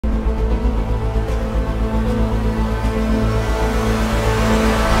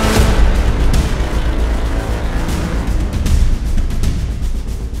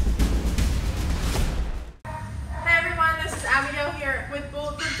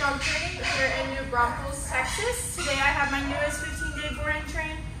Dog Training here in New Braunfels, Texas. Today I have my newest 15-day boarding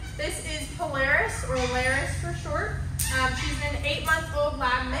train. This is Polaris, or Laris for short. She's an 8-month-old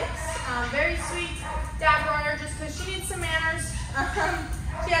lab mix. Very sweet. Dad brought her just because she needs some manners.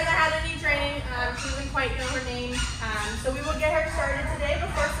 She hasn't had any training. She doesn't quite know her name. So we will get her started today, but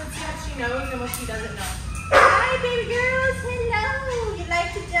first let's see what she knows and what she doesn't know. Hi, baby girls. Hello. You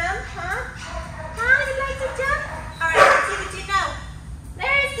like to jump, huh? Huh? You like to jump? All right, let's see what you know.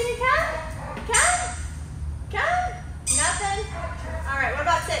 Laris, can you come? Come? Come? Nothing? All right, what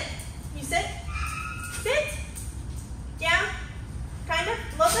about sit? You sit? Sit? Down? Kind of?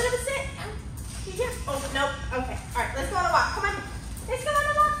 A little bit of a sit? Yeah. Oh, nope. Okay. All right, let's go on a walk. Come on. Let's go on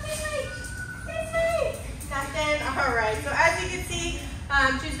a walk. This way. This way. Nothing. All right. So as you can see,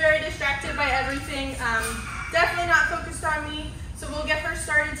 she's very distracted by everything. Definitely not focused on me. So we'll get her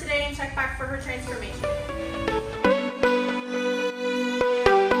started today and check back for her transformation.